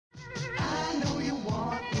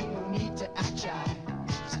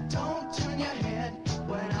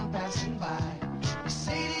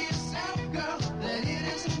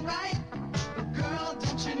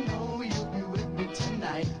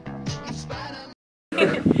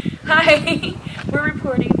Hi, we're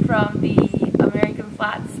reporting from the American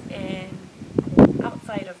Flats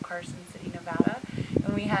outside of Carson City, Nevada.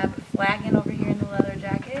 And we have Flaggin over here in the leather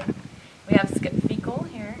jacket. We have Skip Fecal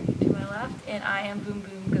here to my left, and I am Boom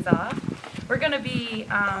Boom Gazoff. We're going to be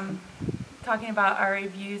talking about our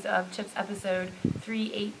reviews of Chip's episode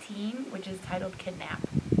 318, which is titled Kidnap.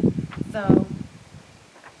 So,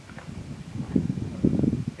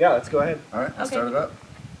 yeah, let's go ahead. All right, let's start it up.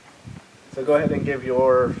 So go ahead and give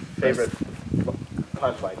your favorite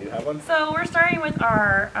punchline. Do you have one? So we're starting with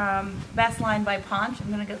our best line by Ponch. I'm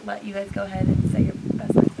going to let you guys go ahead and say your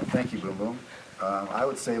best line. Thank you, Boom Boom. I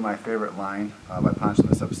would say my favorite line by Ponch in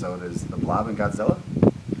this episode is the Blob and Godzilla.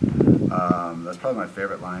 That's probably my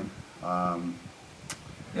favorite line.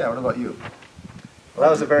 Yeah, what about you? Well, that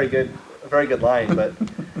was a very good line, but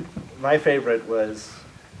my favorite was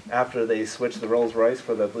after they switched the Rolls Royce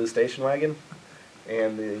for the blue station wagon,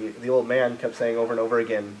 and the old man kept saying over and over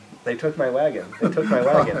again, "They took my wagon. They took my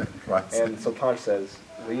wagon." And so Ponch says,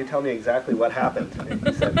 "Will you tell me exactly what happened?" And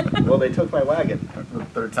he said, "Well, they took my wagon." The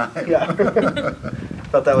third time. Yeah.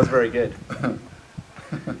 Thought that was very good.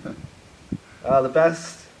 The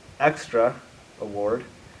best extra award,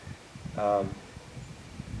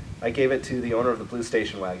 I gave it to the owner of the blue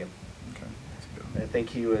station wagon. Okay, that's good. I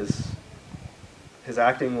think his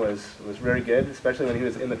acting was very good, especially when he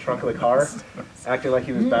was in the trunk of the car, acting like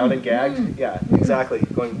he was bound and gagged. Yeah, exactly.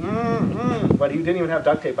 Going, but he didn't even have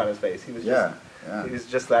duct tape on his face. He was he was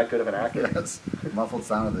just that good of an actor. Yes, muffled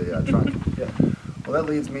sound of the trunk. Yeah. Well, that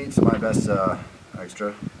leads me to my best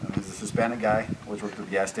extra. He's this Hispanic guy, which worked at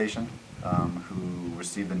the gas station, who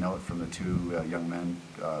received a note from the two young men,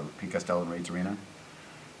 Pete Costello and Ray Torina,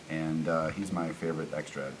 and he's my favorite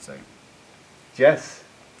extra, I'd say. Jess.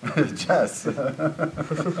 Jess.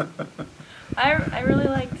 I really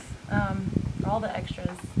liked all the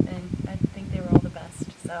extras, and I think they were all the best.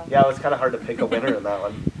 So Yeah, it was kind of hard to pick a winner in that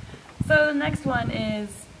one. So the next one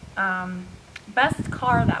is best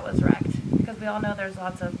car that was wrecked, because we all know there's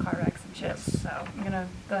lots of car wrecks and Chips. Yes. So I'm gonna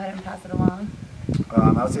go ahead and pass it along.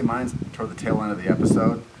 I would say mine's toward the tail end of the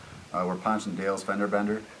episode, where Ponch and Dale's fender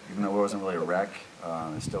bender. Even though it wasn't really a wreck,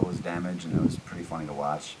 it still was damage, and it was pretty funny to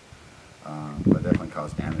watch. But it definitely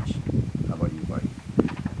caused damage. How about you, buddy?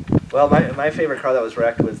 Well, my favorite car that was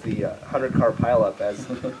wrecked was the 100-car pileup. As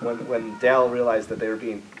when Dale realized that they were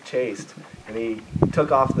being chased, and he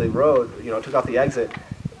took off the road, took off the exit,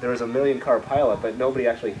 there was a 1,000,000-car pileup, but nobody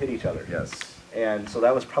actually hit each other. Yes. And so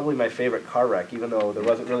that was probably my favorite car wreck, even though there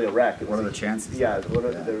wasn't really a wreck. What are the chances? Yeah,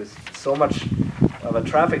 there was so much of a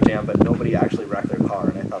traffic jam, but nobody actually wrecked their car,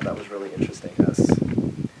 and I thought that was really interesting. Yes.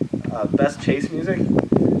 Best chase music?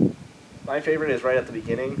 My favorite is right at the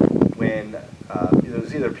beginning when it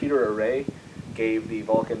was either Peter or Ray gave the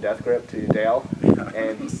Vulcan death grip to Dale,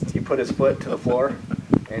 and he put his foot to the floor,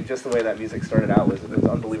 and just the way that music started out was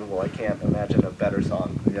unbelievable. I can't imagine a better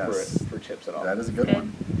song for Chips at all. That is a good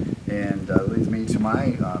one. And leads me to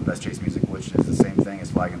my best chase music, which is the same thing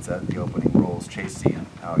as Flaggin said, the opening rolls chase scene,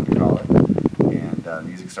 how I could call it. And the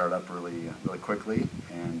music started up really quickly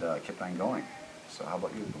and kept on going. So how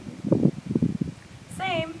about you?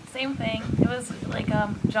 Same thing. It was like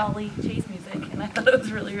jolly chase music, and I thought it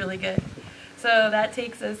was really, really good. So that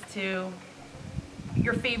takes us to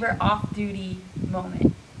your favorite off-duty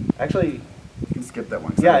moment. Actually, You can skip that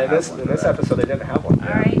one. yeah, in this episode they didn't have one.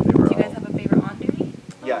 All right. Do you guys have a favorite on-duty?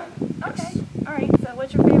 Yeah. Okay. Yes. All right. So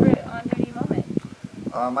what's your favorite on-duty moment?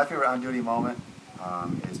 My favorite on-duty moment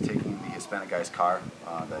is taking the Hispanic guy's car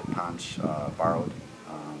that Ponch borrowed,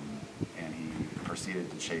 and he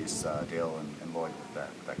proceeded to chase Dale and Lloyd with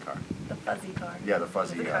that car. The fuzzy car. Yeah, the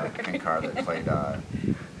fuzzy pink car that played,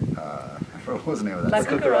 what was the name of that? La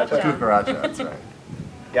Cucaracha. Cucaracha, that's right.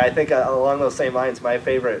 Yeah, I think along those same lines, my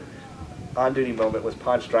favorite on-duty moment was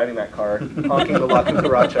Ponch driving that car, honking the La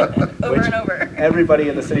Cucaracha, Over and over. Everybody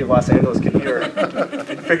in the city of Los Angeles could hear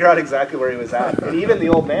and figure out exactly where he was at. And even the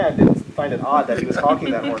old man didn't find it odd that he was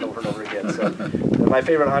honking that horn over and over again. So my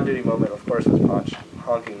favorite on-duty moment, of course, was Ponch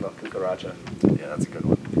honking La Cucaracha. Yeah, that's a good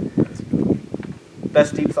one. That's a good one.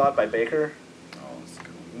 Best Deep Thought by Baker. Oh, that's a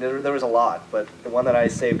good one. There was a lot, but the one that I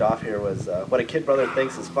saved off here was what a kid brother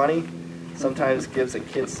thinks is funny sometimes gives a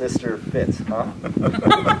kid sister fits, huh? Because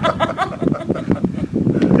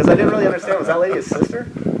I didn't really understand. Was that lady his sister?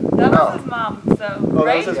 That was his mom. So Oh,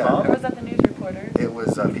 right? that was his mom? Or was that the news reporter? It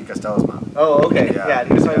was Pete Costello's mom. Oh, okay. Yeah. Yeah, and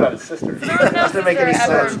he was talking about his sister. There was no Doesn't make any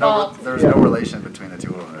sister ever sense. involved. There's no relation between the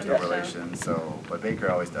two of them. There's no Yeah. relation. So, but Baker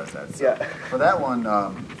always does that. So. Yeah. For that one,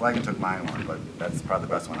 Flaggin took mine one, but that's probably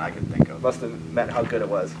the best one I could think of. Must have meant how good it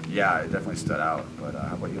was. Yeah, it definitely stood out. But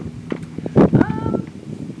how about you?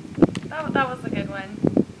 That was a good one.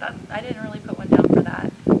 I didn't really put one down for that.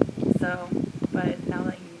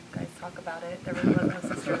 there really was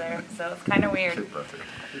no sister there, so it's kind of weird. Kid brother.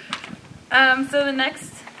 So the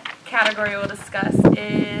next category we'll discuss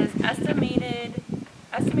is estimated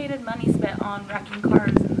money spent on wrecking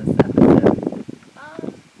cars in this episode.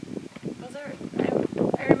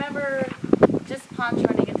 I remember just Ponch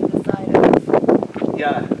running into the side of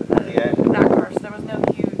Yeah, at the end. that car, so there was no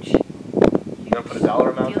huge You want to put a dollar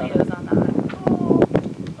amount on it? dealios on that. Oh,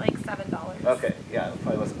 like $7. Okay, yeah, it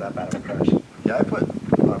probably wasn't that bad of a crash. Yeah, I put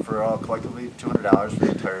for all collectively $200 for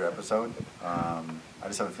the entire episode. I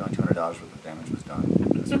just have a feeling $200 worth of damage was done.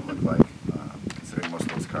 That's what it looked like, considering most of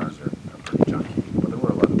those cars are pretty junky. But there were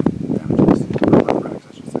a lot of damages, a lot of wrecks,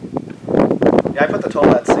 I should say. Yeah, I put the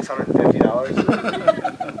total at $650.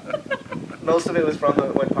 Most of it was from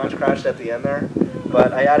when Punch crashed at the end there,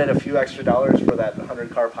 but I added a few extra dollars for that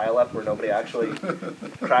 100-car pileup where nobody actually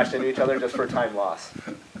crashed into each other just for time loss.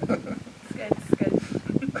 It's good.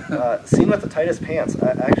 Scene with the tightest pants. I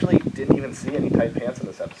actually didn't even see any tight pants in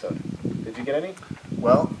this episode. Did you get any?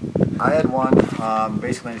 Well, I had one.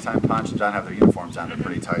 Basically, anytime Ponch and John have their uniforms on, they're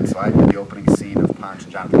pretty tight. So I did the opening scene of Ponch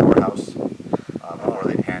and John at the courthouse before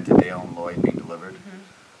they'd hand to Dale and Lloyd being delivered.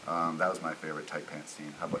 That was my favorite tight pants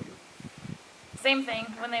scene. How about you? Same thing.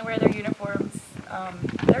 When they wear their uniforms,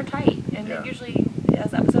 they're tight, and Yeah. they usually,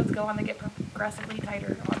 as episodes go on, they get progressively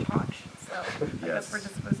tighter on Ponch. So I guess we're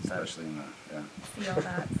just supposed to especially in the see all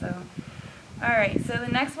that. So, all right. So the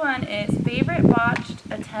next one is favorite botched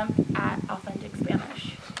attempt at authentic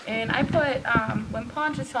Spanish, and I put when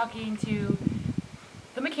Ponch is talking to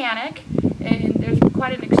the mechanic, and there's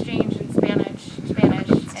quite an exchange in Spanish,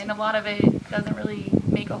 and a lot of it doesn't really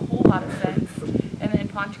make a whole lot of sense, and then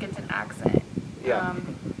Ponch gets an accent. Yeah.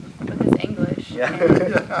 With his English. Yeah.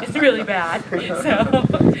 And it's really bad. So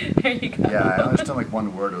there you go. Yeah, I understood like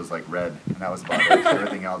one word. It was like red, and that was about it.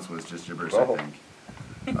 Everything else was just gibberish, I think.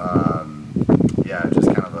 Yeah, just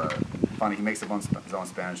kind of a funny. He makes his own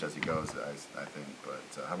Spanish as he goes, I think. But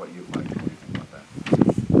how about you, Mike? What do you think about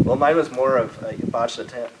that? Well, mine was more of a botched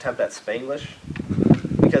attempt at Spanglish,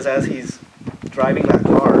 because as he's driving that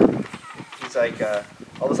car, he's like,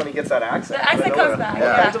 all of a sudden he gets that accent. The accent comes back,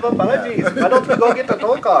 yeah. Apologies. Why don't we go get the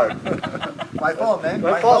toll car? My fault, man.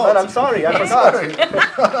 My fault, man. I'm sorry. I forgot.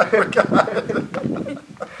 I forgot.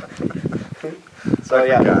 So I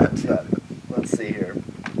yeah, forgot. let's see here.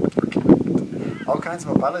 All kinds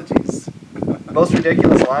of apologies. Most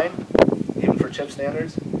ridiculous line, even for Chip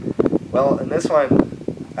standards. Well, in this one,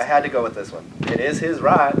 I had to go with this one. It is his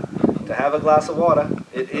right to have a glass of water.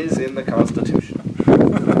 It is in the Constitution.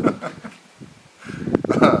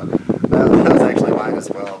 That was actually mine as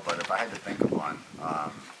well, but if I had to think of one,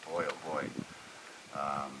 boy oh boy.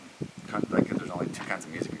 Like there's only two kinds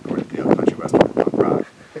of music according to Dale: country, western, and punk rock.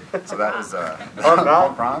 So that was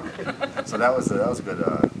punk rock. So that was a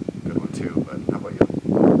good one too. But how about you?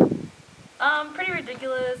 Pretty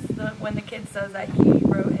ridiculous when the kid says that he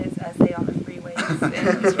wrote his essay on the freeways.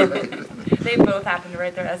 And they both happened to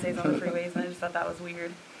write their essays on the freeways, and I just thought that was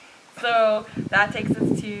weird. So that takes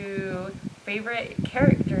us to favorite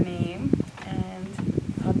character name, and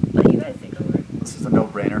I'll let you guys take over. This is a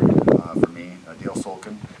no-brainer for me. Dale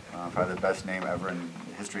Solkin, probably the best name ever in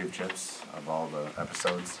the history of Chips of all the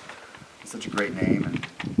episodes. It's such a great name, and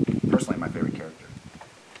personally my favorite character.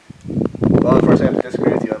 Well, of course, I have to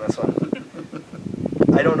disagree with you on this one.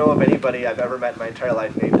 I don't know of anybody I've ever met in my entire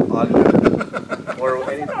life named Augie.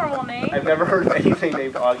 That's a normal name. I've never heard of anything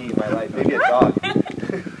named Augie in my life. Maybe a dog.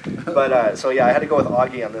 But, so yeah, I had to go with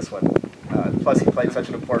Augie on this one. Plus, he played such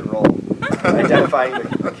an important role identifying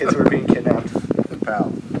the kids who were being kidnapped.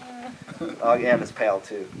 Pal. Augie and his pal,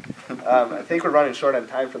 too. I think we're running short on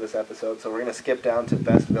time for this episode, so we're going to skip down to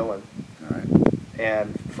Best Villain. All right.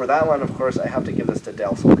 And for that one, of course, I have to give this to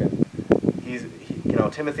Dale Solkin.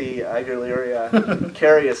 Timothy Aguilera,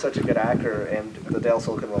 Carrie is such a good actor, and the Dale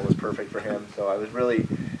Solkin role was perfect for him. So I was really,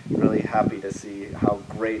 really happy to see how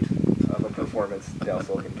great of a performance Dale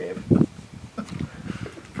Solkin gave.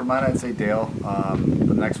 For mine, I'd say Dale.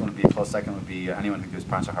 The next one would be, close second would be anyone who gives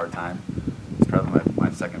Ponch a hard time. It's probably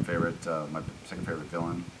my second favorite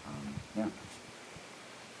villain. Yeah.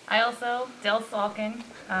 I also, Dale Solkin.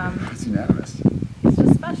 It's unanimous. It's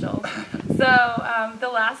just special. So the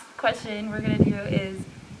last question we're going to do is,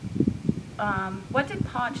 what did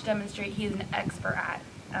Ponch demonstrate he's an expert at?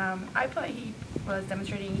 I put he was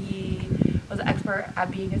demonstrating he was an expert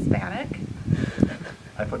at being Hispanic.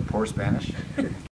 I put poor Spanish.